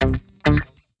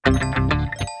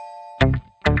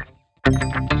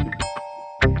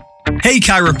Hey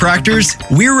chiropractors,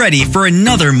 we're ready for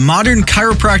another modern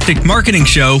chiropractic marketing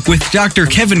show with Dr.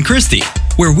 Kevin Christie,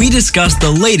 where we discuss the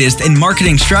latest in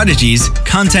marketing strategies,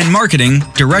 content marketing,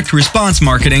 direct response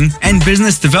marketing, and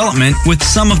business development with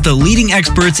some of the leading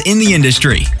experts in the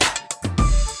industry.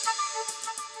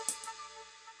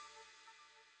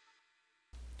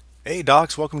 Hey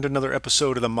docs, welcome to another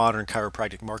episode of the Modern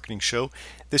Chiropractic Marketing Show.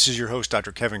 This is your host,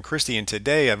 Dr. Kevin Christie, and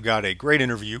today I've got a great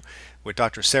interview with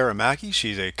Dr. Sarah Mackey.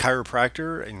 She's a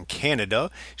chiropractor in Canada.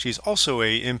 She's also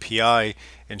a MPI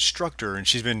instructor, and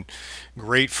she's been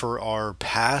great for our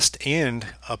past and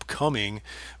upcoming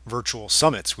virtual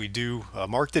summits. We do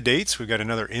mark the dates. We've got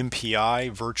another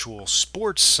MPI Virtual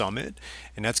Sports Summit,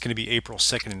 and that's going to be April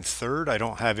 2nd and 3rd. I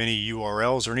don't have any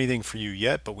URLs or anything for you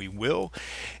yet, but we will.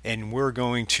 And we're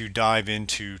going to dive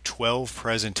into 12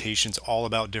 presentations all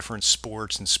about different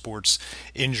sports and sports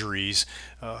injuries.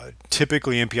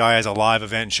 Typically, MPI has a live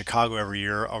event in Chicago every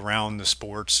year around the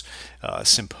sports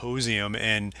symposium,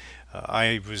 and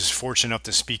I was fortunate enough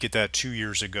to speak at that 2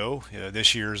 years ago.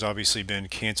 This year has obviously been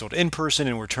canceled in person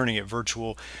and we're turning it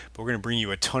virtual, but we're going to bring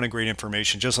you a ton of great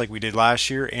information just like we did last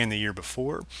year and the year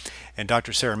before. And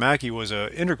Dr. Sarah Mackey was an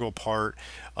integral part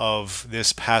of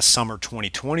this past summer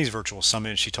 2020's virtual summit,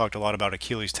 and she talked a lot about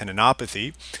Achilles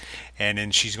tendinopathy, and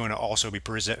then she's going to also be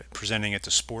presenting at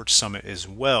the sports summit as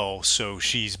well. So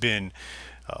she's been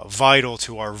vital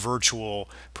to our virtual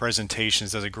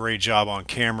presentations, does a great job on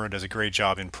camera, does a great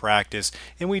job in practice,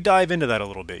 and we dive into that a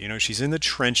little bit. You know, she's in the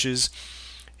trenches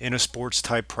in a sports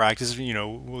type practice. You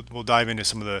know, we'll dive into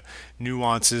some of the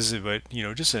nuances, but you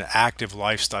know, just an active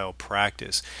lifestyle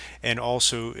practice, and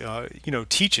also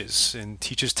teaches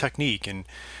technique and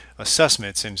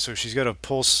assessments, and so she's got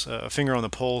a finger on the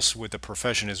pulse with the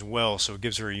profession as well, so it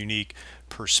gives her a unique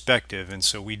perspective. And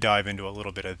so we dive into a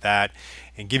little bit of that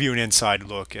and give you an inside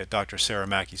look at Dr. Sarah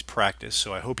Mackey's practice.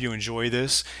 So I hope you enjoy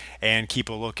this and keep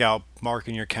a lookout, mark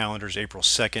in your calendars April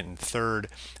 2nd and 3rd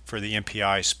for the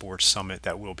MPI Sports Summit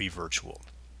that will be virtual.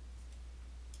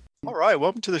 All right,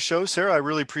 welcome to the show, Sarah. I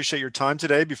really appreciate your time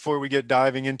today. Before we get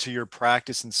diving into your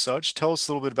practice and such, tell us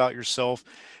a little bit about yourself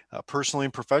personally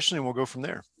and professionally, and we'll go from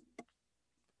there.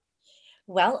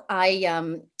 Well,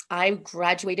 I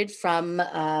graduated from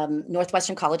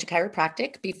Northwestern College of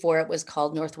Chiropractic before it was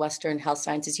called Northwestern Health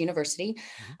Sciences University.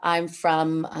 Mm-hmm. I'm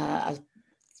from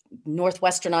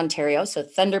Northwestern Ontario, so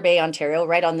Thunder Bay, Ontario,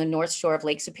 right on the north shore of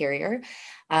Lake Superior.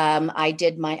 I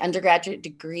did my undergraduate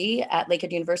degree at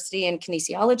Lakehead University in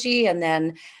kinesiology, and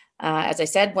then, as I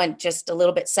said, went just a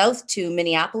little bit south to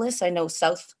Minneapolis. I know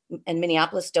south and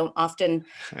Minneapolis don't often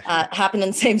happen in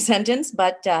the same sentence,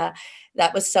 but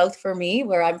that was south for me,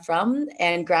 where I'm from,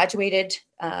 and graduated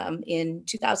in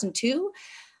 2002.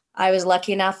 I was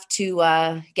lucky enough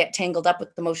to get tangled up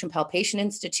with the Motion Palpation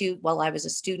Institute while I was a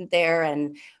student there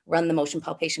and run the Motion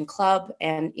Palpation Club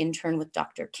and intern with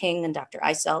Dr. King and Dr.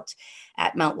 Eiselt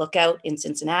at Mount Lookout in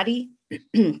Cincinnati.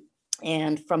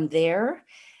 And from there,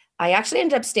 I actually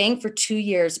ended up staying for 2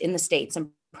 years in the States and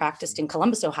practiced in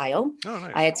Columbus, Ohio. Oh,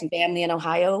 nice. I had some family in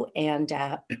Ohio, and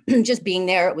just being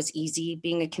there, it was easy.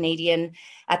 Being a Canadian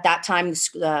at that time,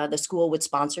 the school would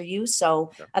sponsor you.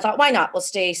 So I thought, why not? We'll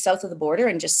stay south of the border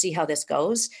and just see how this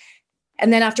goes.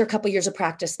 And then after a couple of years of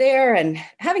practice there and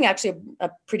having actually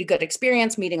a pretty good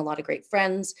experience, meeting a lot of great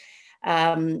friends,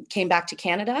 came back to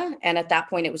Canada. And at that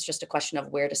point, it was just a question of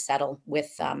where to settle with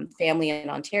family in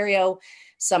Ontario,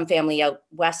 some family out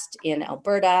west in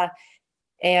Alberta,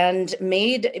 and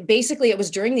basically it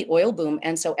was during the oil boom.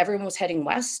 And so everyone was heading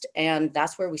west, and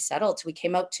that's where we settled. So we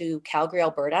came out to Calgary,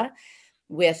 Alberta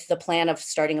with the plan of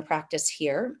starting a practice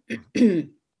here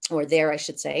or there, I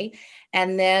should say.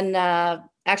 And then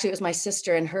actually it was my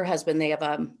sister and her husband. They have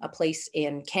a place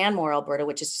in Canmore, Alberta,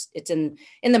 which it's in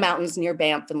the mountains near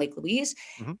Banff and Lake Louise.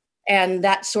 Mm-hmm. And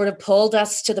that sort of pulled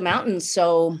us to the mountains.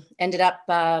 So ended up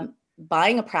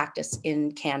buying a practice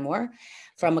in Canmore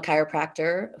from a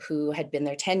chiropractor who had been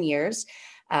there 10 years.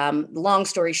 Long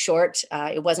story short,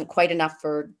 it wasn't quite enough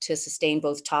to sustain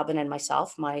both Tobin and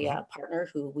myself, my partner,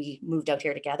 who we moved out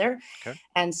here together. Okay.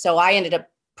 And so I ended up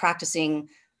practicing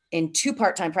in 2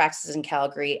 part-time practices in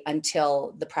Calgary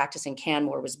until the practice in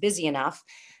Canmore was busy enough.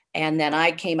 And then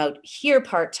I came out here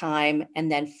part-time.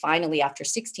 And then finally, after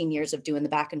 16 years of doing the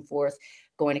back and forth,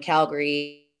 going to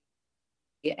Calgary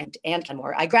and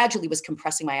Canmore, I gradually was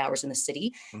compressing my hours in the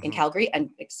city in Calgary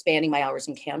and expanding my hours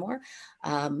in Canmore.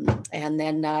 And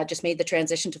then just made the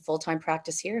transition to full-time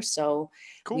practice here. So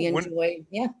cool. We enjoy,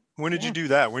 When did you do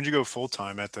that? When did you go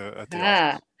full-time at the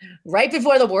office? Right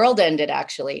before the world ended,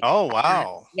 actually. Oh,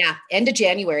 wow. End of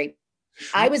January.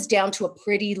 I was down to a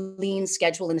pretty lean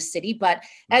schedule in the city, but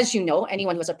as you know,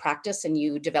 anyone who has a practice and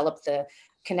you develop the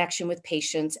connection with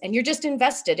patients, and you're just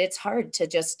invested. It's hard to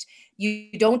just,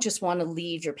 you don't just want to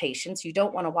leave your patients. You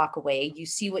don't want to walk away. You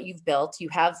see what you've built. You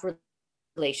have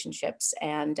relationships.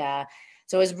 And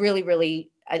so it was really, really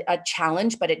a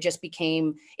challenge, but it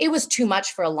was too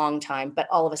much for a long time. But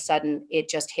all of a sudden it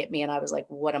just hit me and I was like,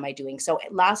 what am I doing? So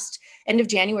end of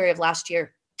January of last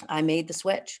year, I made the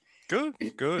switch. Good,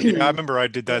 good. Yeah, I remember I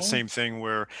did that Yeah. same thing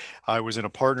where I was in a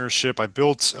partnership. I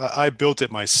built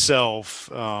it myself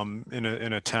in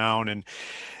a town, and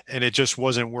it just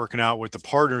wasn't working out with the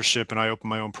partnership. And I opened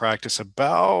my own practice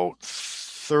about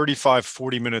 35,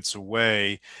 40 minutes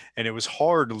away, and it was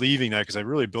hard leaving that because I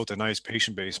really built a nice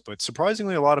patient base. But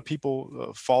surprisingly, a lot of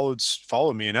people followed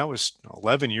me, and that was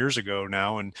 11 years ago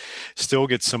now, and still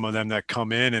get some of them that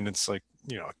come in, and it's like,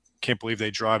 can't believe they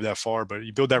drive that far. But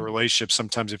you build that relationship.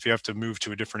 Sometimes if you have to move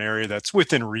to a different area that's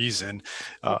within reason,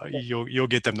 you'll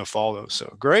get them to follow.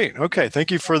 So great. Okay, thank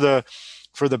you for the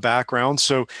background.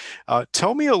 So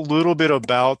tell me a little bit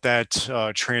about that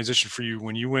transition for you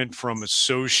when you went from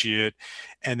associate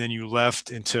and then you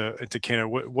left into Canada.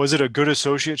 Was it a good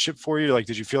associateship for you? Like,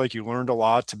 did you feel like you learned a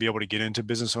lot to be able to get into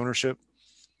business ownership?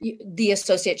 The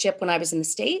associateship when I was in the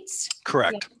States.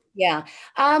 Correct. Yeah.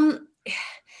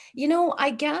 I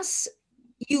guess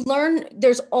you learn,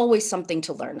 there's always something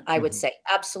to learn, I would Mhm. say.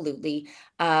 Absolutely.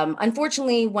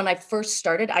 Unfortunately, when I first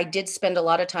started, I did spend a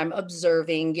lot of time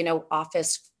observing,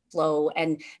 office flow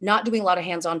and not doing a lot of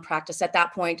hands-on practice. At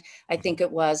that point, I Mhm. think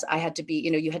I had to be,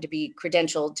 you had to be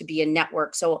credentialed to be in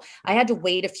network. So I had to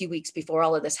wait a few weeks before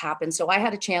all of this happened. So I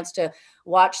had a chance to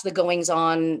watch the goings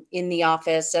on in the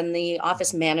office and the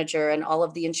office Mhm. manager and all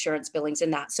of the insurance billings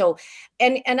and that. So,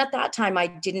 and at that time, I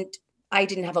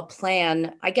didn't have a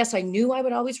plan. I guess I knew I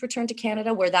would always return to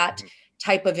Canada where that Mhm.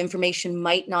 type of information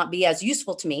might not be as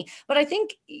useful to me. But I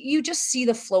think you just see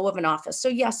the flow of an office. So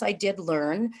yes, I did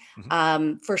learn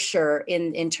Mhm. for sure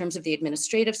in terms of the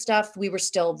administrative stuff. We were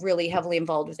still really heavily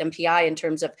involved with MPI in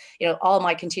terms of all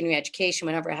my continuing education.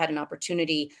 Whenever I had an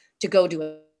opportunity to go to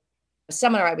a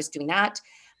seminar, I was doing that.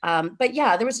 But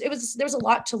yeah, there was a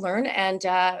lot to learn, and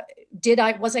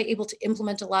was I able to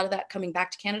implement a lot of that coming back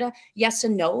to Canada? Yes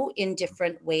and no in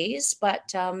different ways,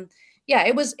 but yeah,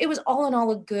 it was all in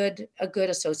all a good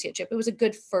associateship. It was a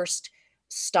good first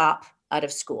stop out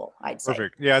of school, I'd say.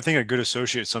 Perfect. Yeah, I think a good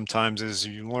associate sometimes is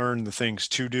you learn the things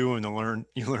to do and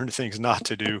you learn the things not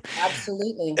to do,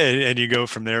 Absolutely. and you go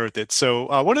from there with it. So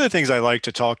one of the things I like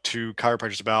to talk to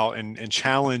chiropractors about and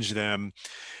challenge them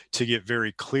to get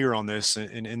very clear on this,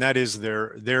 and that is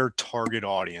their target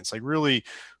audience. Like, really,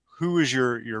 who is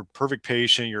your perfect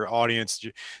patient, your audience,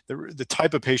 the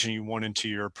type of patient you want into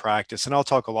your practice. And I'll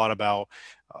talk a lot about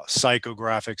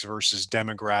psychographics versus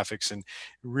demographics, and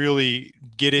really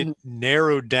get it Mhm.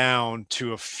 narrowed down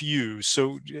to a few.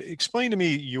 So explain to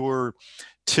me your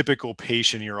typical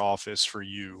patient in your office for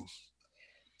you.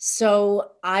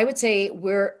 So I would say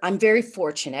I'm very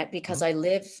fortunate because Mhm. I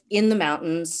live in the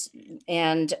mountains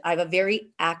and I have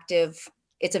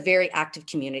it's a very active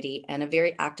community and a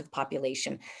very active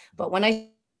population. But when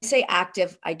I say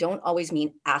active, I don't always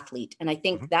mean athlete. And I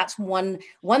think Mhm. that's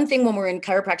one thing when we're in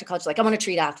chiropractic college, like I want to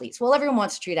treat athletes. Well, everyone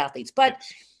wants to treat athletes, but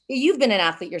Yes. you've been an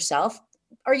athlete yourself.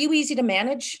 Are you easy to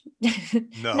manage?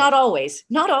 No. Not always.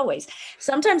 Not always.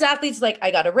 Sometimes athletes like, I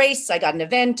got a race, I got an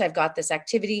event, I've got this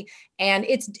activity, and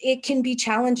it can be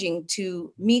challenging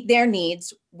to meet their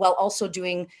needs while also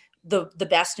doing the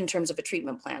best in terms of a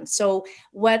treatment plan. So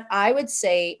what I would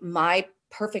say, my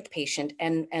perfect patient,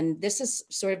 and this has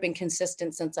sort of been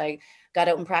consistent since I got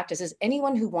out in practice, is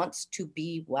anyone who wants to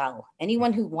be well,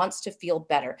 anyone who wants to feel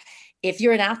better. If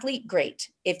you're an athlete, great.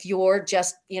 If you're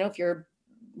just, if you're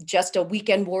just a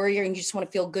weekend warrior and you just want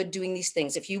to feel good doing these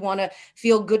things, if you want to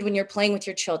feel good when you're playing with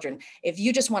your children, if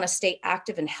you just want to stay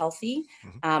active and healthy,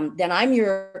 Mhm. then I'm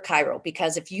your chiro,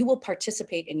 because if you will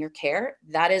participate in your care,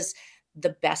 that is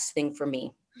the best thing for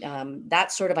me.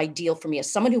 That's sort of ideal for me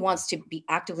as someone who wants to be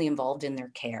actively involved in their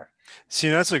care. See,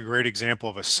 that's a great example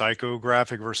of a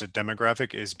psychographic versus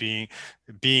demographic, is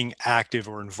being active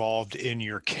or involved in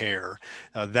your care.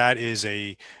 That is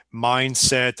a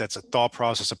mindset. That's a thought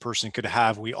process a person could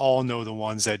have. We all know the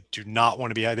ones that do not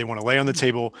want to be. They want to lay on the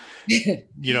table,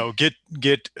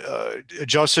 get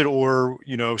adjusted, or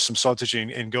some soft tissue,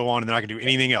 and go on, and they're not going to do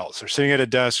anything else. They're sitting at a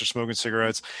desk or smoking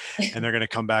cigarettes, and they're going to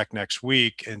come back next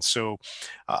week. And so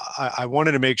I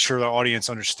wanted to make sure the audience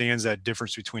understands that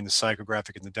difference between the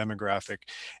psychographic and the demographic,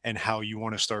 and how you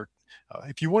want to start.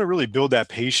 If you want to really build that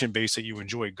patient base that you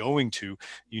enjoy going to,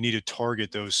 you need to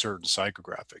target those certain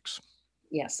psychographics.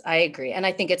 Yes, I agree. And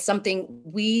I think it's something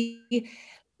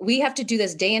we have to do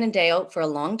this day in and day out for a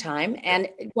long time. And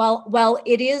while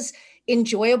it is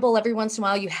enjoyable every once in a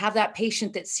while, you have that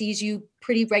patient that sees you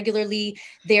pretty regularly.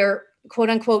 They're quote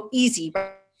unquote easy,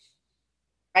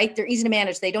 right? They're easy to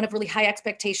manage. They don't have really high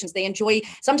expectations. They enjoy,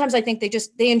 sometimes I think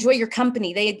they enjoy your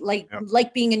company. They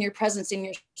like being in your presence, in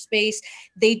your space.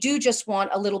 They do just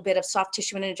want a little bit of soft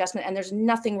tissue and an adjustment, and there's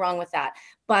nothing wrong with that.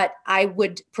 But I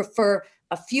would prefer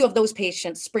a few of those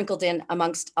patients sprinkled in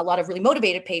amongst a lot of really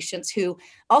motivated patients who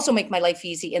also make my life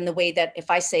easy in the way that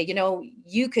if I say,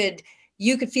 you could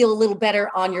feel a little better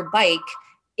on your bike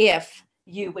if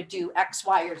you would do X,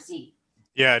 Y, or Z.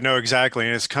 Yeah, no, exactly.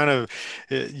 And it's kind of,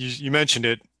 you mentioned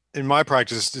it. In my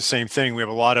practice, it's the same thing. We have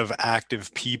a lot of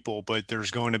active people, but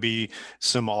there's going to be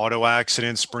some auto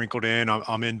accidents sprinkled in.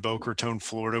 I'm in Boca Raton,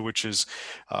 Florida, which is,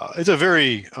 it's a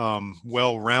very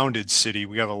well-rounded city.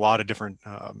 We have a lot of different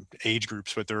age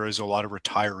groups, but there is a lot of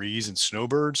retirees and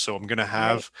snowbirds. So I'm going to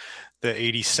have the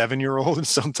 87-year-old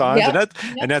sometimes,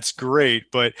 and that's great.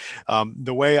 But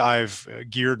the way I've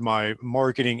geared my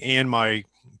marketing and my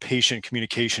patient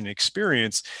communication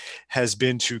experience has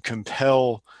been to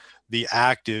compel the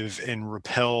active and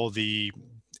repel the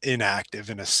inactive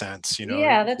in a sense,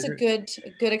 Yeah, that's a good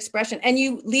expression. And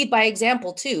you lead by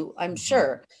example too, I'm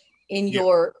sure, in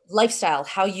your lifestyle,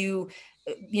 how you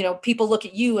people look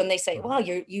at you and they say, wow,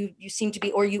 you seem to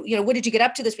be, or what did you get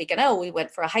up to this weekend? Oh, we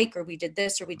went for a hike, or we did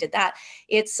this, or we did that.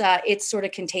 It's sort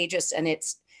of contagious, and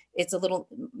it's a little,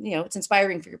 it's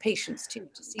inspiring for your patients too,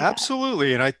 to see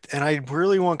Absolutely. that. And I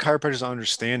really want chiropractors to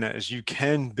understand that as you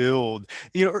can build,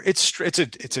 it's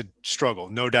a struggle,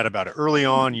 no doubt about it. Early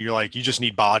on, you're like, you just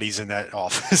need bodies in that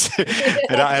office.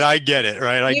 and I get it,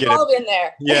 right? I We've get all it. been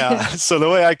there. Yeah. So the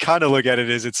way I kind of look at it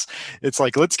is it's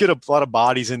like, let's get a lot of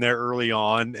bodies in there early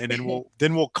on, and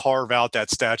then we'll carve out that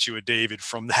statue of David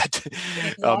from that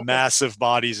massive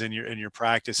bodies in your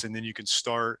practice. And then you can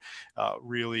start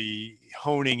really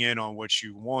honing in on what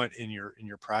you want in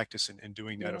your practice and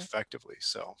doing that effectively.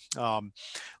 So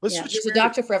let's switch. There's a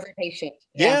doctor for every patient.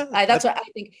 That's what I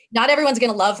think. Not everyone's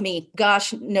going to love me.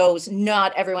 Gosh knows,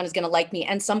 not everyone is going to like me.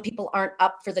 And some people aren't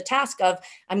up for the task of,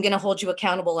 I'm going to hold you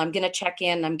accountable. I'm going to check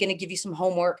in. I'm going to give you some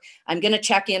homework. I'm going to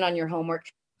check in on your homework.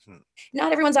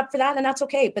 Not everyone's up for that, and that's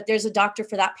okay. But there's a doctor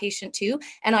for that patient too.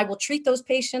 And I will treat those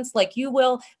patients like you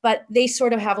will, but they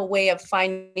sort of have a way of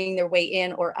finding their way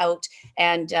in or out.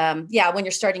 And when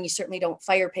you're starting, you certainly don't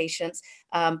fire patients.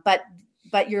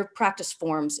 But your practice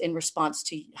forms in response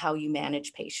to how you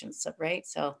manage patients, right?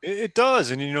 So it does.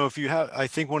 And, if you have, I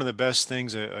think one of the best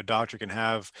things a doctor can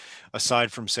have, aside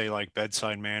from say like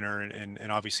bedside manner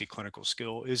and obviously clinical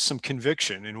skill, is some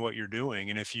conviction in what you're doing.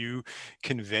 And if you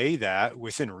convey that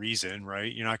within reason,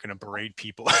 right, you're not going to berate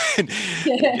people and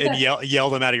yell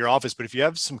them out of your office. But if you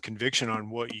have some conviction on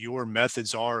what your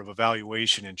methods are of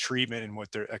evaluation and treatment and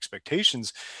what their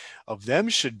expectations of them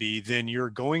should be, then you're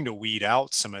going to weed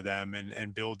out some of them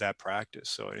and build that practice.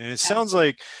 So, and it sounds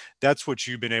like that's what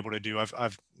you've been able to do.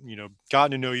 I've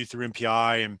gotten to know you through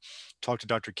MPI and talked to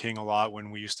Dr. King a lot when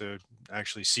we used to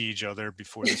actually see each other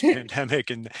before this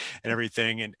pandemic and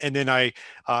everything. And then I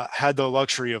had the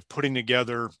luxury of putting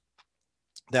together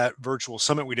that virtual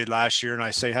summit we did last year. And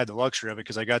I say had the luxury of it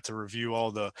because I got to review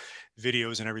all the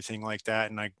videos and everything like that.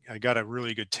 And I got a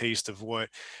really good taste of what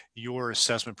your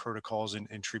assessment protocols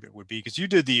and treatment would be. Because you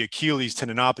did the Achilles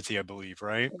tendinopathy, I believe,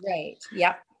 right? Right.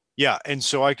 Yeah. Yeah. And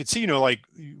so I could see, like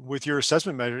with your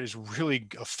assessment measure is really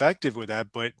effective with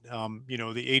that. But, the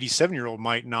 87-year-old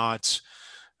might not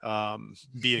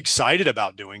be excited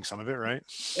about doing some of it, right?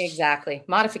 Exactly.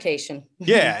 Modification.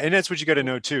 Yeah. And that's what you got to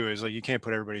know too, is like, you can't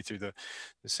put everybody through the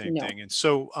same thing. And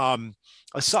so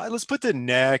aside, let's put the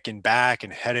neck and back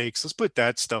and headaches, let's put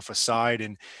that stuff aside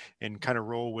and kind of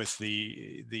roll with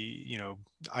the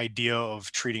idea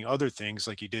of treating other things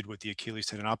like you did with the Achilles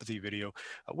tendinopathy video.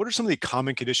 What are some of the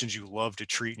common conditions you love to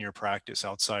treat in your practice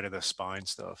outside of the spine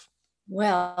stuff?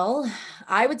 Well,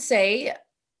 I would say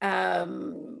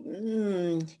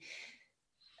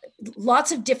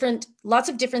lots of different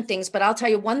things, but I'll tell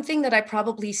you one thing that I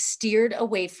probably steered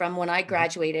away from when I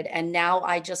graduated, and now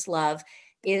I just love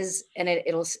is, and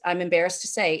I'm embarrassed to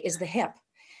say, is the hip.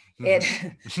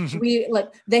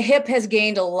 The hip has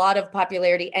gained a lot of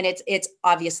popularity, and it's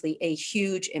obviously a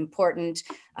huge, important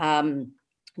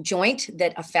joint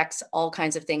that affects all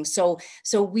kinds of things. So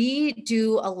we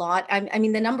do a lot. I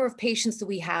mean, the number of patients that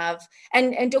we have,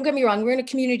 and don't get me wrong, we're in a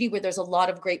community where there's a lot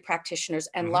of great practitioners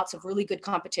and lots of really good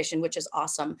competition, which is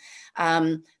awesome.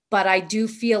 But I do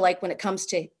feel like when it comes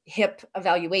to hip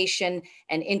evaluation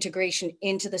and integration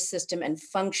into the system and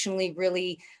functionally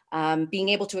really being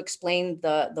able to explain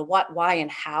the what, why,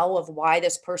 and how of why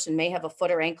this person may have a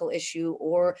foot or ankle issue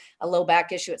or a low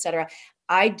back issue, et cetera.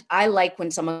 I like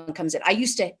when someone comes in. I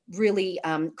used to really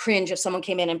cringe if someone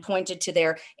came in and pointed to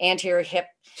their anterior hip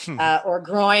or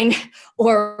groin,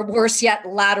 or worse yet,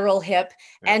 lateral hip.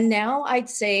 Yeah. And now I'd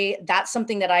say that's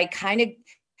something that I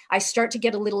start to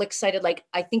get a little excited. Like,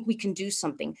 I think we can do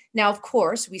something. Now, of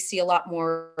course, we see a lot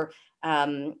more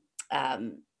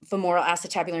femoral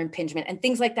acetabular impingement and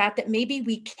things like that maybe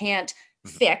we can't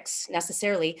fix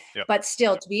necessarily, yep. But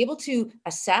still to be able to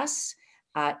assess,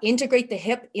 integrate the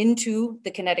hip into the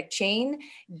kinetic chain,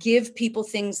 give people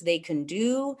things they can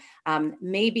do.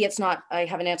 Maybe it's not, I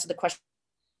haven't answered the question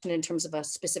in terms of a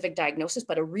specific diagnosis,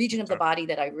 but a region of the body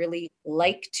that I really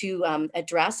like to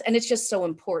address. And it's just so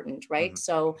important, right? Mm-hmm.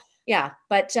 So yeah,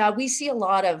 but we see a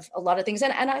lot of things,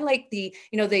 and I like the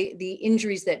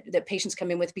injuries that patients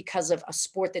come in with because of a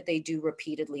sport that they do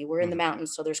repeatedly. We're in the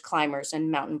mountains, so there's climbers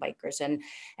and mountain bikers and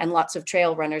lots of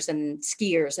trail runners and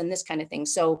skiers and this kind of thing.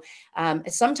 So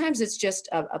sometimes it's just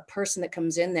a person that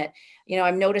comes in that,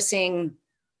 I'm noticing,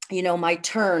 my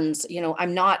turns,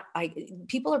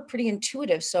 people are pretty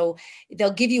intuitive. So they'll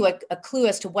give you a clue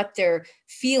as to what they're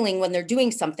feeling when they're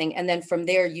doing something. And then from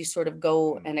there, you sort of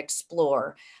go and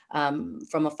explore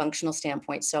from a functional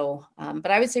standpoint. So,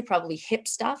 but I would say probably hip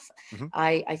stuff. Mm-hmm.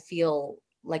 I feel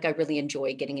like I really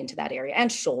enjoy getting into that area, and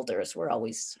shoulders. We're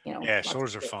always, yeah,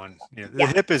 shoulders are fun. Yeah, the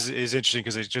hip is interesting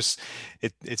because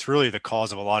it's really the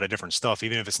cause of a lot of different stuff,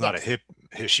 even if it's not a hip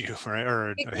issue, right?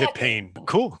 Or a hip pain.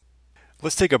 Cool.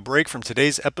 Let's take a break from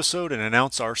today's episode and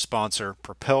announce our sponsor,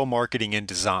 Propel Marketing and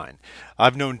Design.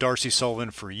 I've known Darcy Sullivan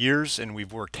for years, and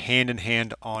we've worked hand in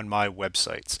hand on my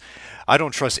websites. I don't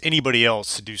trust anybody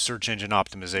else to do search engine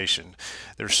optimization.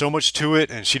 There's so much to it,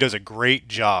 and she does a great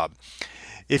job.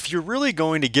 If you're really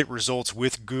going to get results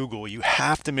with Google, you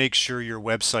have to make sure your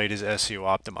website is SEO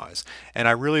optimized. And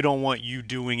I really don't want you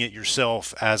doing it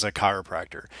yourself as a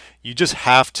chiropractor. You just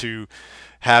have to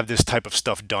have this type of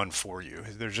stuff done for you.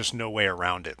 There's just no way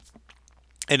around it.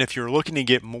 And if you're looking to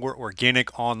get more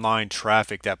organic online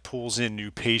traffic that pulls in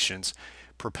new patients,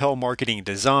 Propel Marketing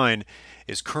Design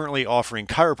is currently offering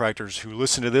chiropractors who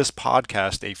listen to this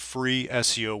podcast a free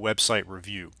SEO website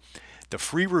review. The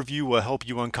free review will help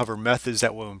you uncover methods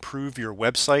that will improve your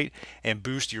website and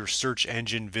boost your search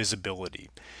engine visibility.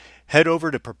 Head over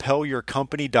to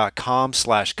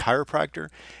propelyourcompany.com/chiropractor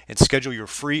and schedule your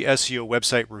free SEO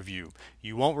website review.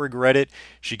 You won't regret it.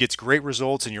 She gets great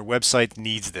results, and your website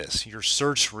needs this. Your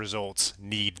search results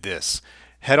need this.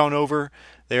 Head on over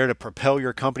there to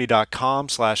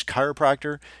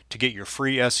propelyourcompany.com/chiropractor to get your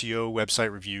free SEO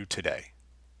website review today.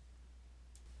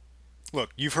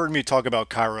 Look, you've heard me talk about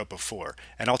ChiroUp before,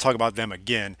 and I'll talk about them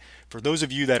again. For those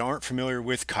of you that aren't familiar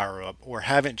with ChiroUp or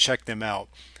haven't checked them out,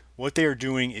 what they are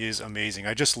doing is amazing.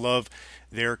 I just love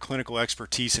their clinical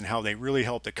expertise and how they really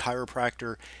help the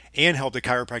chiropractor and help the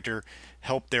chiropractor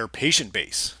help their patient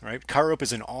base, right? ChiroUp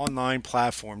is an online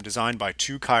platform designed by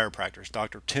two chiropractors,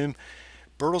 Dr. Tim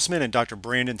Bertelsmann and Dr.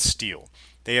 Brandon Steele.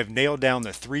 They have nailed down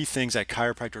the three things that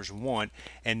chiropractors want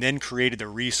and then created the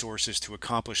resources to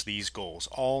accomplish these goals,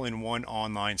 all in one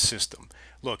online system.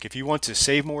 Look, if you want to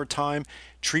save more time,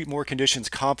 treat more conditions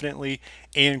confidently,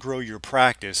 and grow your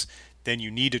practice, then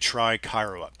you need to try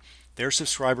ChiroUp. Their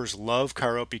subscribers love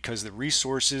ChiroUp because the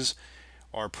resources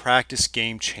are practice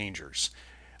game changers.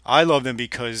 I love them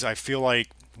because I feel like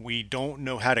we don't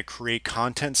know how to create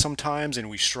content sometimes,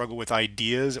 and we struggle with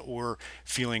ideas or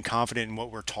feeling confident in what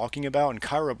we're talking about, and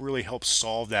ChiroUp really helps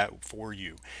solve that for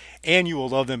you. And you will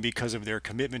love them because of their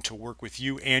commitment to work with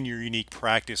you and your unique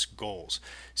practice goals.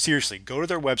 Seriously, go to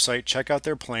their website, check out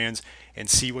their plans, and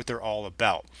see what they're all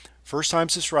about. First-time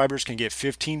subscribers can get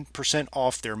 15%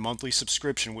 off their monthly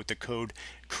subscription with the code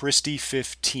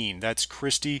Christy15. That's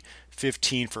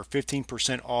Christy15 for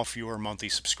 15% off your monthly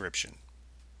subscription.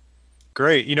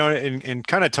 Great. And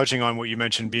kind of touching on what you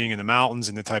mentioned, being in the mountains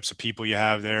and the types of people you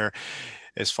have there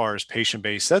as far as patient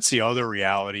base, that's the other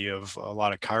reality of a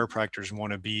lot of chiropractors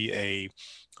want to be a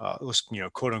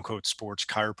quote unquote sports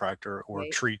chiropractor or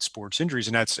treat sports injuries.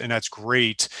 And that's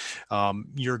great.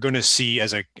 You're going to see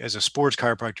as a sports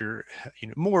chiropractor,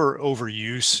 more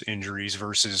overuse injuries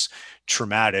versus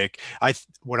traumatic.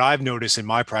 What I've noticed in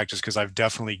my practice, because I've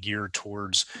definitely geared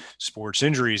towards sports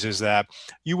injuries, is that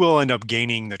you will end up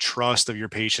gaining the trust of your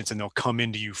patients, and they'll come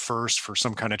into you first for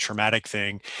some kind of traumatic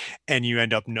thing, and you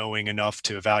end up knowing enough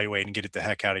to evaluate and get it the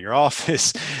heck out of your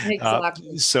office.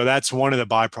 Exactly. So that's one of the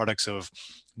byproducts of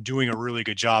doing a really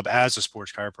good job as a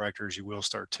sports chiropractor, is you will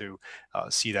start to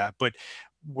see that. But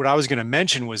what I was going to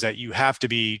mention was that you have to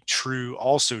be true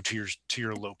also to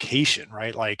your location,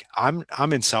 right? Like I'm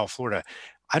in South Florida.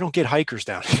 I don't get hikers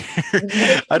down here.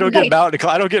 Right. I don't get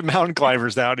mountain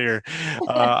climbers down here.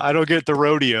 I don't get the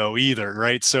rodeo either,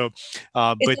 right? So, It's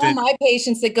but all the, my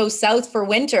patients that go south for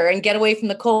winter and get away from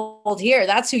the cold here.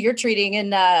 That's who you're treating in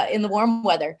the warm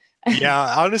weather.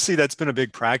 Yeah, honestly, that's been a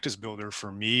big practice builder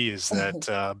for me is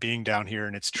that being down here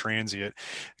and it's transient,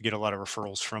 I get a lot of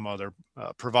referrals from other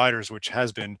providers, which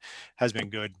has been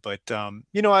good. But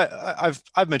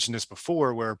I've mentioned this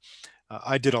before where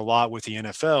I did a lot with the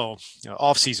NFL,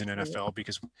 off-season NFL,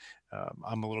 because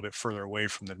I'm a little bit further away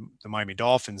from the Miami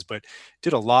Dolphins, but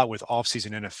did a lot with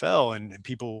off-season NFL, and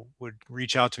people would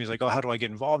reach out to me like, "Oh, how do I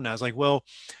get involved now?" I was like, "Well,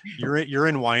 you're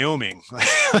in Wyoming,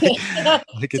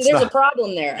 like So it's there's a not."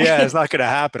 problem there. Yeah, it's not going to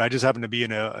happen. I just happen to be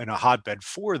in a hotbed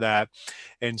for that,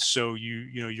 and so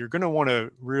you're going to want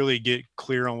to really get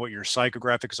clear on what your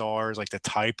psychographics are, is like the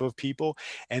type of people,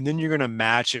 and then you're going to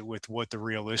match it with what the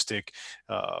realistic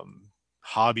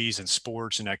hobbies and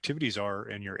sports and activities are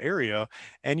in your area,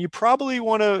 and you probably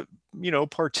want to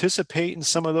participate in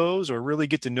some of those or really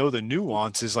get to know the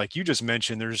nuances. Like you just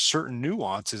mentioned, there's certain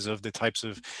nuances of the types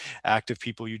of active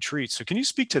people you treat. So can you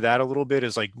speak to that a little bit,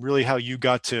 as like really how you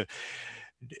got to,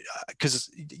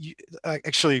 because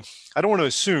actually, I don't want to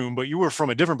assume, but you were from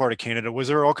a different part of Canada. Was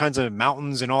there all kinds of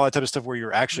mountains and all that type of stuff where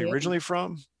you're actually originally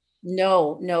from?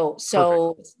 No, no. Perfect.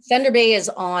 So Thunder Bay is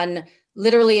on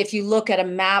literally, if you look at a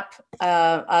map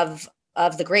of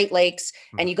the Great Lakes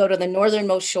and Mhm. you go to the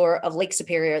northernmost shore of Lake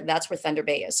Superior, that's where Thunder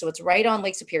Bay is. So it's right on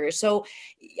Lake Superior. So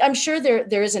I'm sure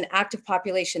there is an active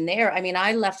population there. I mean,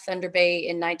 I left Thunder Bay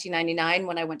in 1999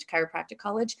 when I went to chiropractic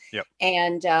college, Yep.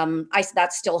 and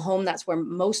that's still home. That's where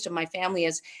most of my family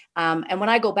is. And when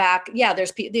I go back, yeah,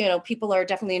 people are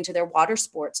definitely into their water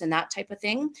sports and that type of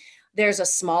thing. There's a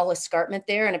small escarpment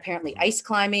there, and apparently Mhm. ice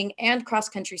climbing and cross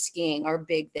country skiing are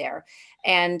big there.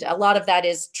 And a lot of that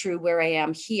is true where I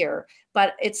am here.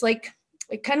 But it's like,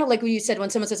 kind of like what you said when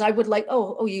someone says, "I would like,"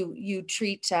 oh, you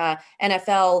treat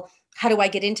NFL. How do I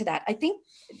get into that? I think,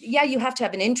 yeah, you have to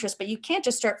have an interest, but you can't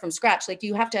just start from scratch. Like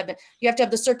you have to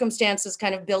have the circumstances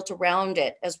kind of built around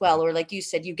it as Mhm. well. Or like you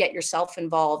said, you get yourself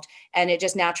involved, and it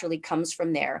just naturally comes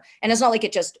from there. And it's not like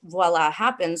it just voila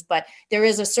happens, but there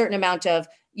is a certain amount of,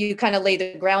 you kind of lay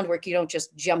the groundwork. You don't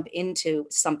just jump into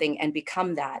something and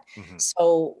become that. Mhm.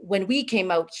 So when we came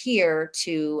out here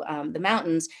to the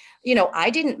mountains, I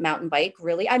didn't mountain bike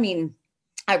really. I mean,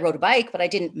 I rode a bike, but I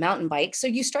didn't mountain bike. So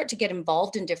you start to get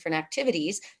involved in different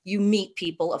activities. You meet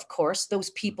people, of course.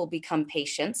 Those Mhm. people become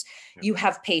patients. Yep. You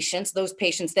have patients. Those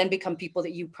patients then become people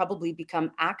that you probably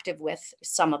become active with,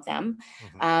 some of them.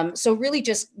 Mhm. So really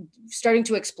just starting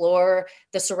to explore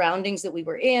the surroundings that we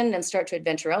were in and start to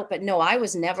adventure out. But no,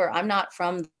 I'm not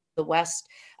from the West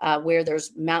where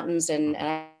there's mountains, Mhm. and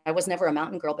I was never a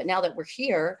mountain girl. But now that we're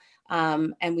here,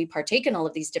 and we partake in all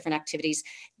of these different activities,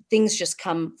 things just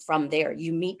come from there.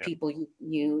 You meet Yep. people,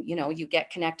 you get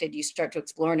connected, you start to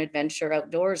explore and adventure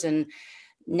outdoors, and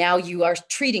now you are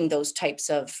treating those types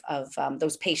of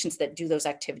those patients that do those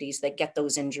activities, that get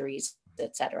those injuries,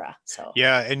 etc. So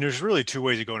Yeah, and there's really two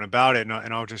ways of going about it,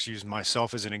 and I'll just use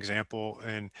myself as an example.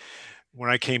 And when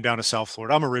I came down to South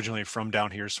Florida, I'm originally from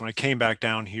down here. So when I came back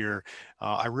down here,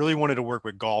 I really wanted to work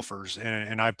with golfers,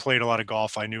 and I played a lot of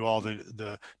golf. I knew all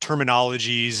the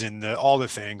terminologies and all the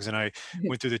things, and I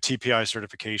went through the TPI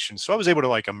certification. So I was able to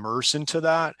like immerse into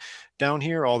that down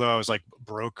here. Although I was like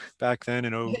broke back then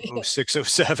in oh 06, oh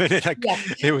 07, and yeah,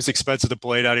 it was expensive to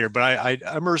play down here. But I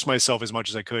immersed myself as much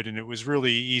as I could, and it was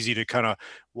really easy to kind of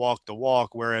walk the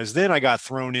walk. Whereas then I got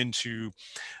thrown into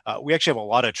we actually have a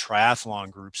lot of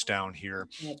triathlon groups down here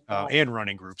oh God. and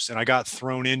running groups. And I got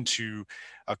thrown into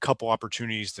a couple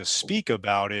opportunities to speak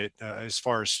about it as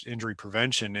far as injury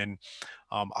prevention. And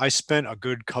I spent a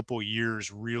good couple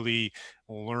years really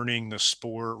learning the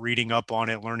sport, reading up on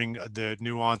it, learning the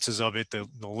nuances of it, the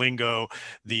lingo,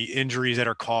 the injuries that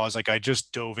are caused. Like I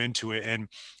just dove into it, and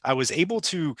I was able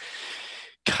to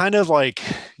kind of like,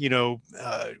 you know,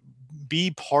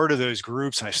 be part of those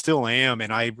groups. And I still am.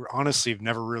 And I honestly have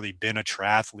never really been a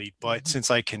triathlete, but Mhm.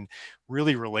 since I can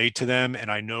really relate to them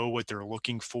and I know what they're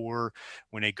looking for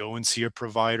when they go and see a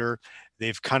provider,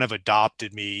 they've kind of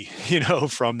adopted me,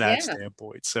 from that Yeah,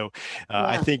 standpoint. So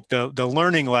I yeah. think the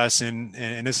learning lesson,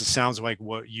 and this sounds like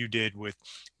what you did with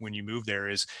when you moved there,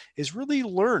 is really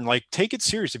learn, like take it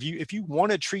serious. If you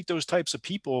want to treat those types of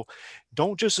people,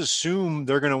 don't just assume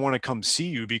they're going to want to come see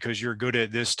you because you're good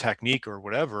at this technique or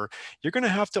whatever. You're going to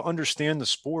have to understand the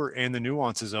sport and the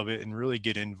nuances of it and really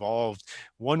get involved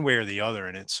one way or the other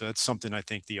in it. So that's something I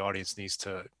think the audience needs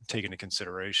to take into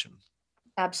consideration.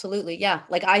 Absolutely. Yeah.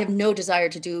 Like I have no desire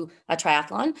to do a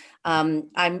triathlon.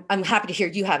 I'm happy to hear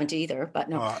you haven't either, but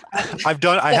no. Uh, I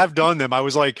But, have done them. I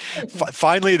was like,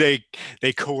 finally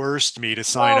they coerced me to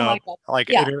sign oh my up. God. Like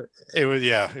Yeah. it was,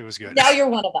 yeah, it was good. Now you're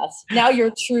one of us. Now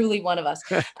you're truly one of us.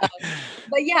 Um,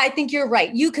 but yeah, I think you're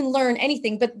right. You can learn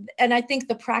anything, and I think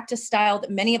the practice style that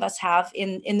many of us have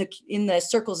in the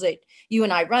circles that you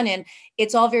and I run in,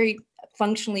 it's all very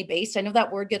functionally based. I know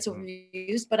that word gets Mhm.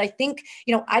 overused, but I think,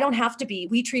 I don't have to be.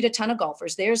 We treat a ton of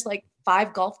golfers. There's like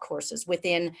 5 golf courses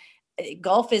within.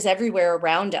 Golf is everywhere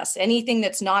around us. Anything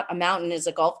that's not a mountain is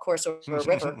a golf course or a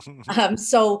river.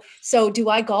 So do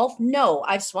I golf? No,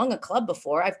 I've swung a club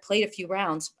before. I've played a few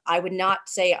rounds. I would not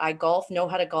say I golf, know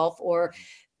how to golf, or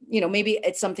maybe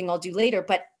it's something I'll do later,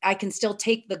 but I can still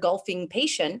take the golfing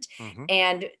patient Mhm.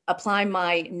 and apply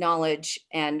my knowledge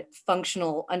and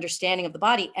functional understanding of the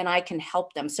body, and I can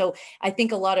help them. So I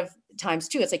think a lot of times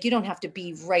too, it's like you don't have to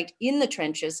be right in the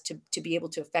trenches to be able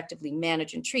to effectively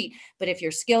manage and treat. But if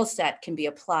your skill set can be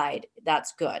applied,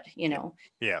 that's good.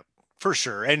 Yeah, for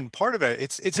sure. And part of it,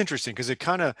 it's interesting because it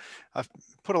kind of, I've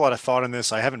put a lot of thought in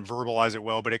this. I haven't verbalized it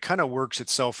well, but it kind of works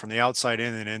itself from the outside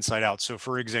in and inside out. So,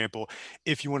 for example,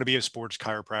 if you want to be a sports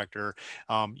chiropractor,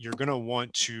 you're going to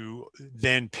want to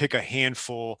then pick a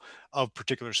handful of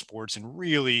particular sports and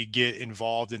really get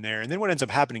involved in there. And then what ends up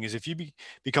happening is if you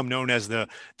become known as the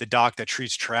doc that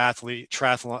treats triathletes,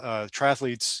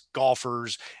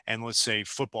 golfers, and let's say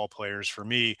football players for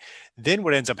me, then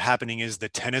what ends up happening is the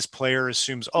tennis player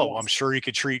assumes, oh, I'm Yes, sure he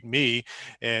could treat me.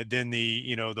 And then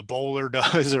the bowler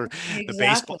does, or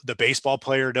exactly. the baseball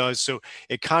player does. So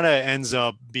it kind of ends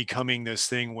up becoming this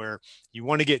thing where you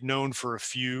want to get known for a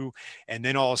few, and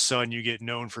then all of a sudden you get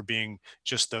known for being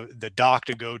just the doc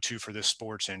to go to for this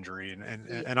sports injury.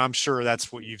 And I'm sure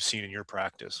that's what you've seen in your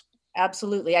practice.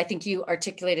 Absolutely. I think you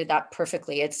articulated that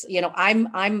perfectly. It's,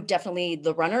 I'm definitely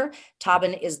the runner.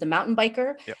 Tobin is the mountain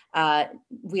biker. Yep.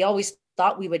 We always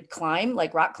thought we would climb,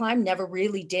 like rock climb, never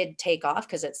really did take off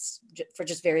because it's for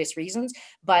just various reasons,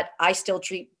 but I still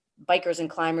treat bikers and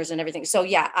climbers and everything. So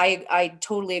yeah, I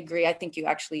totally agree. I think you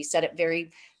actually said it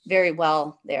very, very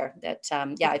well there that,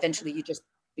 yeah, eventually you just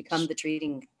become the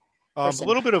treating A person.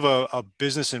 little bit of a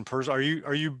business in person. Are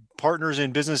you partners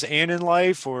in business and in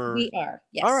life, or? We are, All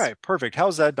yes. right, perfect.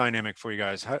 How's that dynamic for you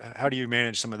guys? How do you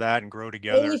manage some of that and grow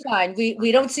together? Totally fine. We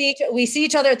Okay. don't we see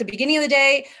each other at the beginning of the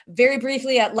day, very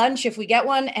briefly at lunch if we get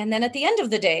one, and then at the end of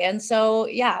the day. And so,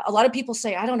 yeah, a lot of people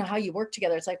say, I don't know how you work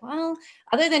together. It's like, well,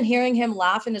 other than hearing him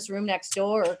laugh in his room next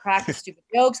door or crack stupid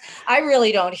jokes,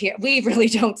 we really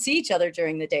don't see each other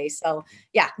during the day. So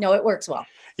yeah, no, it works well.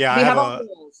 Yeah, I We have have our a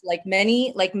roles, like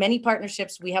many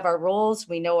partnerships, we have our roles.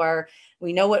 We know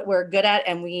what we're good at,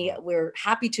 and we're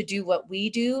happy to do what we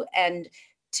do and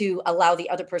to allow the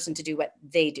other person to do what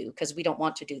they do because we don't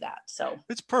want to do that. So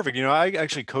It's perfect. I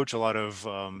actually coach a lot of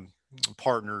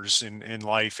partners in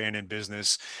life and in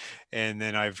business, and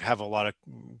then I have a lot of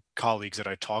colleagues that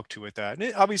I talk to with that.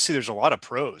 And obviously, there's a lot of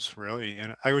pros, really.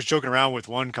 And I was joking around with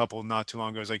one couple not too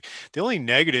long ago. It's like the only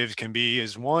negatives can be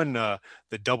is one,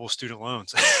 the double student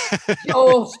loans.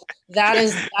 oh,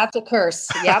 that's a curse.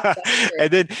 Yep, that's a curse.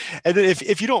 and then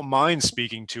if you don't mind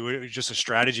speaking to it, just a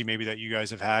strategy maybe that you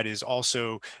guys have had is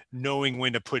also knowing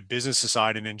when to put business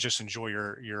aside and then just enjoy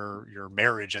your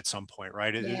marriage at some point,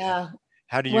 right? Yeah.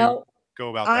 How do you Well, go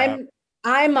about that?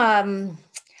 I'm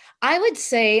I would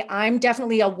say I'm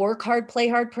definitely a work hard, play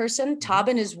hard person. Mhm.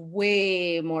 Tobin is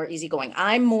way more easygoing.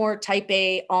 I'm more type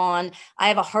A on. I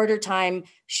have a harder time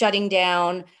shutting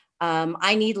down.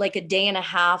 I need like a day and a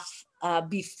half.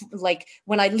 Like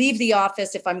when I leave the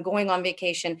office, if I'm going on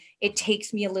vacation, it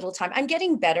takes me a little time. I'm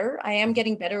getting better. I am Mhm.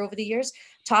 getting better over the years.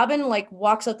 Tobin like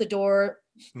walks out the door,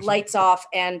 Mhm. lights off,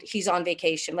 and he's on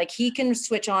vacation. Like he can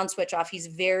switch on, switch off. He's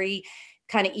very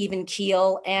kind of even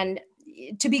keel. And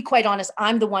to be quite honest,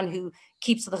 I'm the one who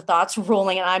keeps the thoughts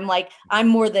rolling. And I'm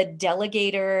more the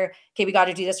delegator. Okay, we got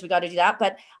to do this, we got to do that.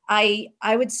 But I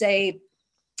would say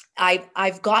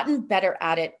I've gotten better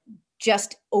at it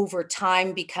just over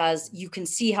time because you can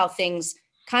see how things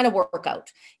kind of work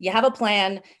out. You have a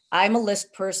plan. I'm a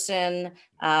list person.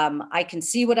 I can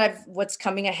see what's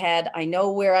coming ahead. I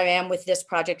know where I am with this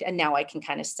project, and now I can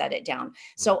kind of set it down. Mhm.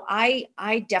 So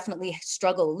I definitely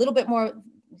struggle a little bit more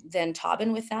than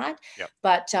Tobin with that, Yep.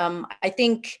 but I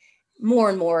think more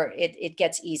and more it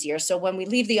gets easier. So when we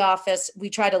leave the office, we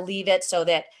try to leave it so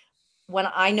that when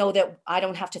I know that I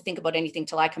don't have to think about anything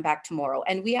till I come back tomorrow.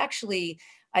 And we actually,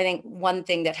 I think one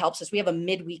thing that helps us, we have a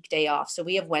midweek day off. So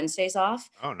we have Wednesdays off.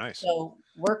 Oh, nice. So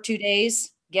work 2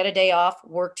 days, get a day off,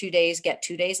 work 2 days, get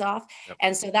 2 days off. Yep.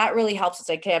 And so that really helps. It's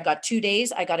like, okay, I've got 2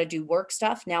 days, I got to do work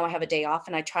stuff. Now I have a day off,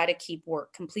 and I try to keep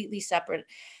work completely separate,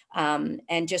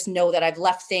 and just know that I've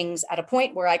left things at a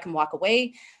point where I can walk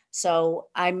away. So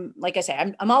I'm, like I say,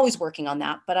 I'm always working on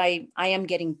that, but I am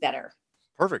getting better.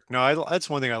 Perfect. No, that's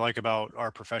one thing I like about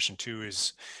our profession too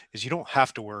is you don't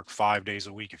have to work 5 days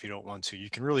a week if you don't want to.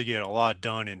 You can really get a lot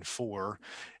done in four,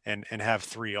 and have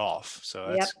three off. So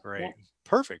Yep. that's great. Yep.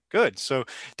 Perfect. Good. So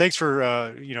thanks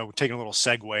for taking a little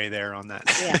segue there on that.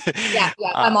 Yeah. Yeah.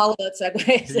 Yeah. uh, I'm all about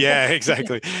segues. yeah,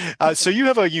 exactly. So you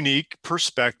have a unique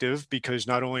perspective because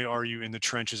not only are you in the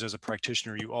trenches as a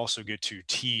practitioner, you also get to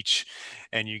teach,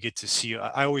 and you get to see.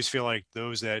 I always feel like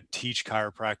those that teach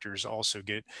chiropractors also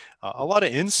get a lot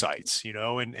of insights,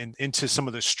 and into some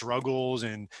of the struggles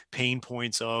and pain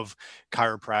points of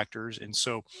chiropractors. And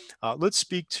so let's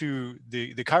speak to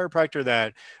the chiropractor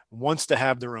that wants to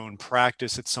have their own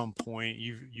practice at some point.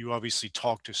 You obviously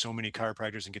talk to so many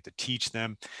chiropractors and get to teach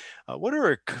them. What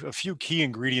are a few key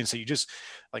ingredients that you just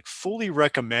like fully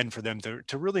recommend for them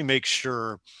to really make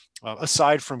sure,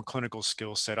 aside from clinical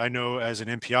skill set? I know as an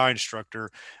MPI instructor,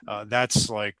 that's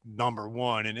like number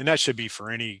one, and that should be for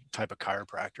any type of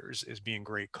chiropractor is being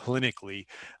great clinically.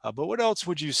 But what else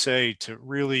would you say to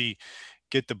really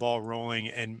get the ball rolling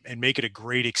and make it a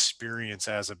great experience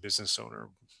as a business owner?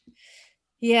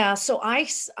 Yeah, so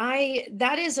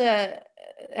that is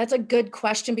that's a good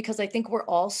question, because I think we're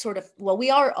all sort of, well,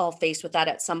 we are all faced with that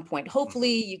at some point. Mhm.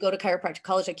 Hopefully you go to chiropractic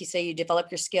college, like you say, you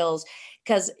develop your skills,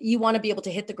 because you want to be able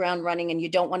to hit the ground running, and you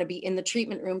don't want to be in the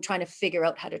treatment room trying to figure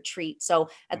out how to treat. So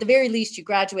at the Mhm. very least, you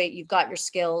graduate, you've got your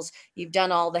skills, you've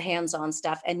done all the hands-on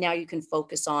stuff, and now you can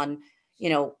focus on,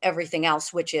 everything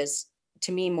else, which is,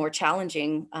 to me, more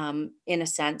challenging, in a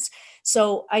sense.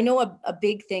 So I know a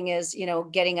big thing is,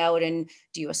 getting out, and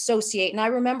do you associate? And I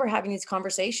remember having these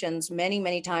conversations many,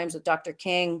 many times with Dr.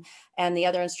 King and the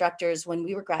other instructors when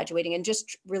we were graduating, and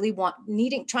just really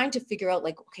trying to figure out,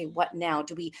 like, okay, what now?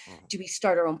 Mhm. Do we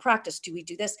start our own practice? Do we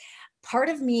do this? Part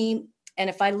of me, and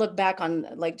if I look back on,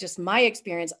 like, just my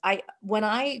experience, when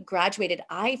I graduated,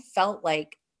 I felt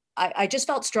like I just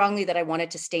felt strongly that I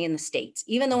wanted to stay in the States.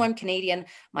 Even though Mhm. I'm Canadian,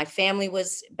 my family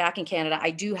was back in Canada.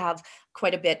 I do have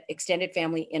quite a bit extended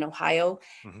family in Ohio.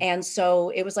 Mhm. And so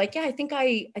it was like, yeah, I think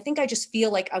I just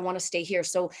feel like I want to stay here.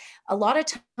 So a lot of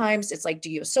times it's like, do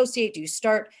you associate? Do you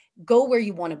start? Go where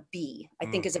you want to be, I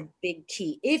think, is a Mhm. big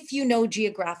key. If you know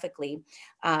geographically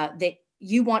that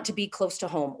you want to be close to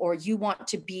home, or you want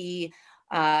to be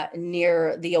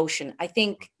near the ocean, I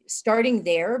think starting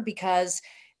there, because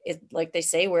like they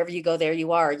say, wherever you go, there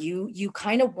you are. You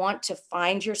kind of want to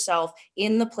find yourself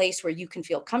in the place where you can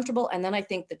feel comfortable, and then I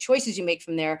think the choices you make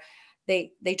from there,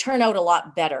 they turn out a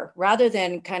lot better, rather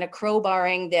than kind of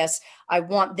crowbarring this. I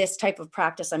want this type of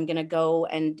practice, I'm going to go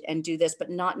and do this, but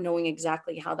not knowing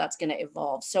exactly how that's going to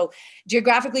evolve. So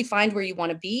geographically find where you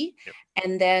want to be, Yep.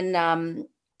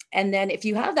 and then if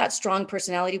you have that strong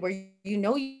personality where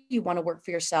you want to work for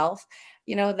yourself,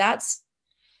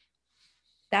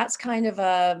 that's kind of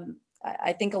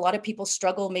I think a lot of people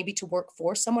struggle maybe to work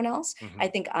for someone else. I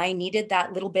Mhm. think I needed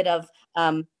that little bit of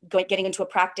getting into a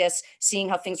practice, seeing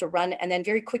how things were run, and then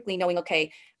very quickly knowing,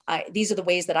 okay, these are the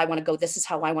ways that I want to go. This is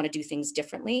how I want to do things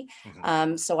differently.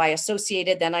 Mhm. So I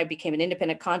associated, then I became an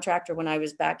independent contractor when I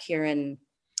was back here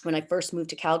when I first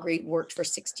moved to Calgary, worked for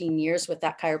 16 years with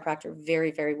that chiropractor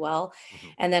very, very well.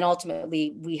 Mhm. And then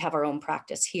ultimately we have our own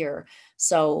practice here.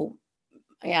 So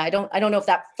yeah, I don't know if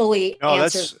that fully No,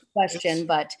 answers that's the question, it's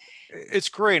but it's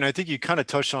great. And I think you kind of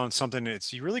touched on something.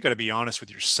 It's you really got to be honest with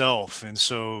yourself. And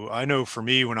so I know for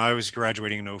me, when I was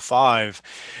graduating in '05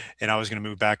 and I was going to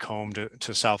move back home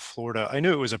to South Florida, I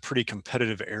knew it was a pretty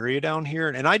competitive area down here.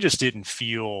 And I just didn't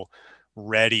feel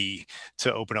ready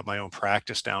to open up my own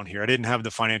practice down here. I didn't have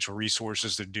the financial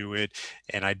resources to do it,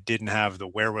 and I didn't have the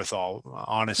wherewithal,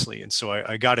 honestly. And so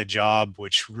I got a job,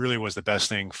 which really was the best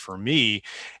thing for me.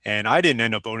 And I didn't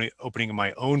end up opening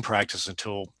my own practice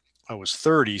until I was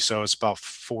 30. So it's about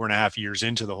 4.5 years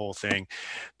into the whole thing.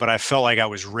 But I felt like I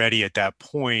was ready at that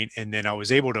point. And then I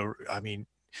was able to, I mean,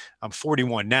 I'm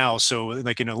 41 now. So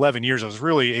like in 11 years, I was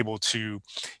really able to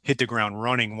hit the ground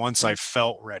running once I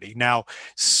felt ready. Now,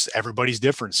 everybody's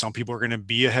different. Some people are going to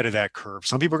be ahead of that curve.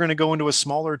 Some people are going to go into a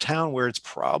smaller town where it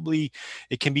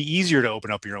can be easier to open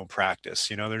up your own practice.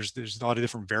 There's a lot of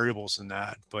different variables in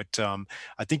that. But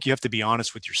I think you have to be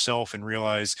honest with yourself and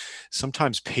realize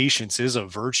sometimes patience is a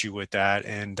virtue with that.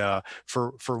 And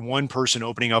for one person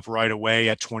opening up right away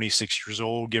at 26 years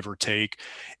old, give or take,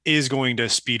 is going to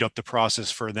speed up the process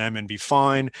for them and be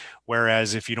fine.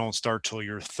 Whereas if you don't start till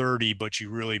you're 30, but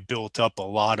you really built up a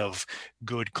lot of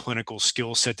good clinical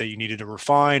skill set that you needed to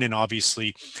refine, and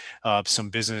obviously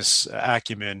some business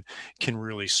acumen can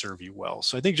really serve you well.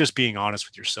 So I think just being honest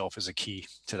with yourself is a key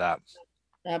to that.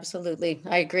 Absolutely.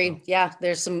 I agree. Yeah,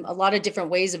 there's a lot of different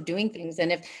ways of doing things.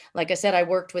 And if, like I said, I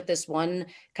worked with this one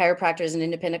chiropractor as an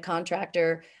independent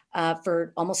contractor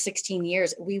for almost 16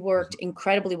 years. We worked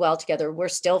incredibly well together. We're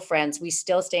still friends. We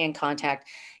still stay in contact.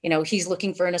 He's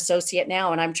looking for an associate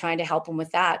now, and I'm trying to help him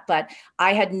with that. But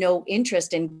I had no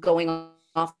interest in going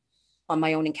off on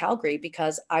my own in Calgary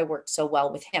because I worked so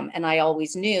well with him. And I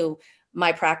always knew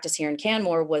my practice here in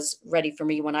Canmore was ready for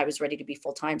me when I was ready to be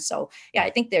full-time. So yeah, I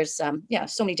think there's so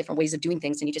many different ways of doing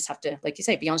things. And you just have to, like you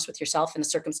say, be honest with yourself and the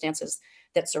circumstances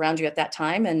that surround you at that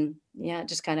time. And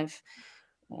just kind of,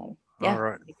 All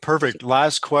right. Perfect.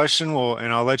 Last question. Well,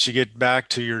 and I'll let you get back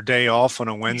to your day off on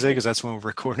a Wednesday because that's when we're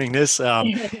recording this.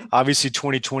 Obviously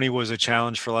 2020 was a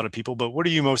challenge for a lot of people, but what are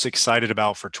you most excited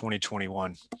about for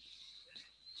 2021?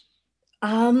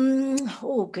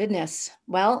 Oh goodness.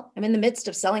 Well, I'm in the midst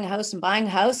of selling a house and buying a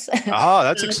house. Ah,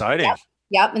 that's exciting.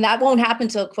 Yep. And that won't happen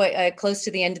till quite close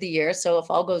to the end of the year. So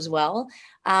if all goes well,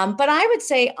 but I would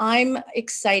say I'm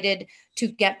excited to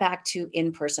get back to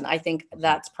in person. I think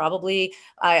that's probably,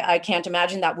 I can't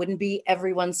imagine that wouldn't be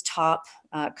everyone's top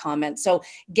comment. So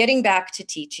getting back to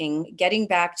teaching, getting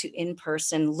back to in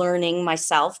person learning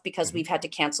myself, because we've had to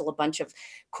cancel a bunch of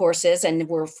courses and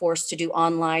we're forced to do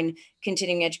online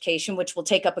continuing education, which will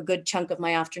take up a good chunk of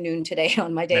my afternoon today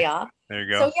on my day off. There you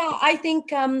go. So yeah, I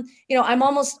think, I'm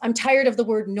tired of the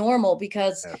word normal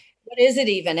because what is it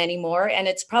even anymore? And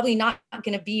it's probably not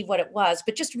going to be what it was,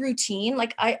 but just routine.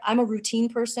 Like I'm a routine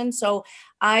person. So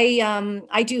I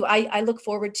look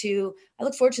forward to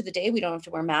the day we don't have to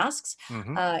wear masks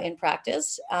in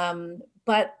practice.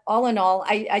 But all in all,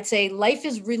 I'd say life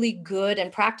is really good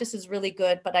and practice is really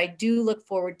good, but I do look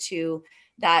forward to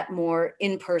that more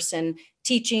in-person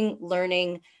teaching,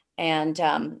 learning,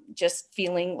 and just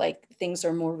feeling like things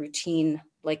are more routine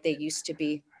like they used to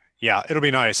be. Yeah, it'll be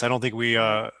nice. I don't think we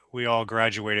all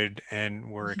graduated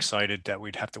and we're excited that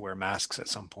we'd have to wear masks at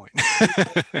some point.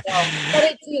 But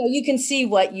it's, you can see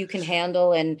what you can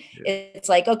handle. And it's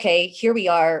like, okay, here we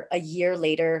are a year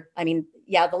later. I mean,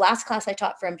 the last class I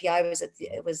taught for MPI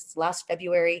it was last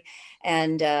February.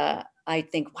 And I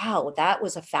think, wow, that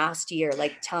was a fast year.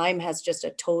 Like time has just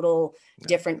a total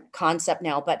different concept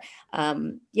now. But I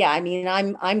mean,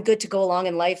 I'm good to go along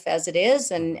in life as it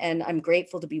is. And I'm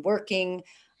grateful to be working.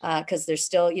 Because there's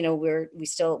still,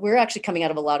 we're actually coming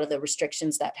out of a lot of the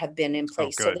restrictions that have been in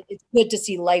place. So it's good to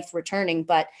see life returning.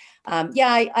 But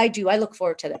I do. I look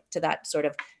forward to that sort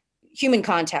of human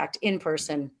contact in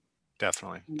person.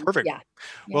 Definitely. Perfect.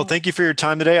 Well, thank you for your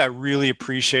time today. I really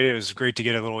appreciate it. It was great to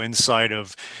get a little insight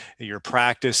of your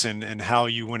practice and how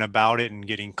you went about it and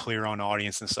getting clear on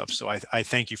audience and stuff. So I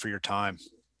thank you for your time.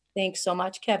 Thanks so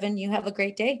much, Kevin. You have a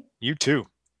great day. You too.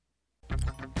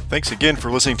 Thanks again for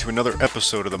listening to another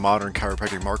episode of the Modern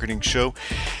Chiropractic Marketing Show.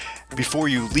 Before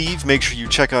you leave, make sure you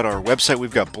check out our website.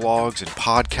 We've got blogs and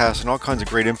podcasts and all kinds of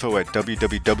great info at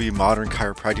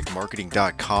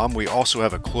www.modernchiropracticmarketing.com. We also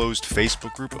have a closed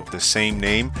Facebook group of the same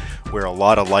name where a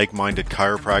lot of like-minded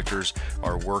chiropractors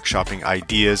are workshopping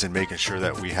ideas and making sure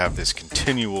that we have this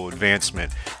continual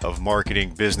advancement of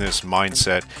marketing, business,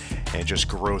 mindset, and just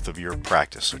growth of your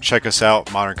practice. So check us out,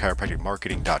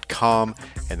 modernchiropracticmarketing.com,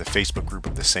 and the Facebook group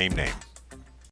of the same name.